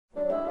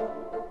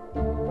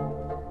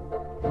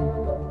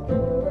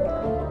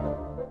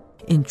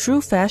In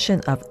true fashion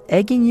of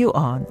egging you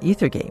on,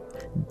 Ether Game,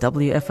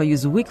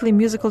 WFIU's weekly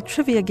musical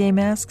trivia game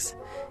asks,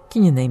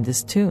 can you name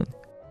this tune?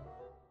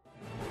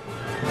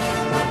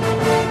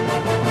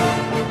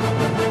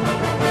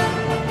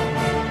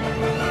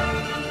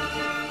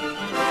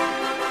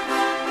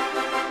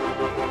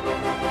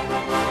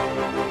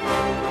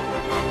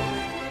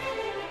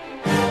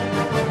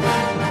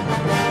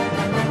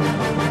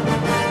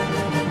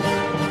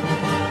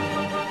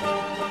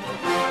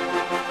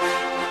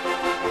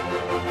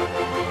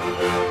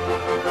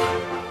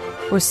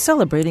 We're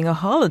celebrating a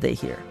holiday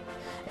here,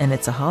 and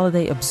it's a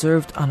holiday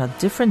observed on a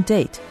different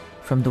date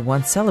from the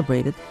one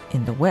celebrated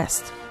in the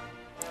West.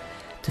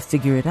 To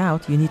figure it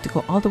out, you need to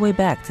go all the way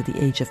back to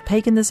the age of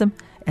paganism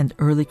and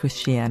early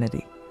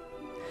Christianity.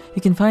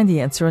 You can find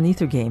the answer on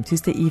Ether Game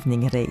Tuesday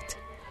evening at 8.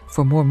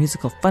 For more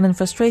musical fun and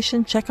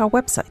frustration, check our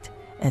website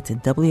at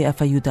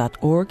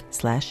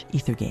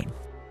wfiu.org/ethergame.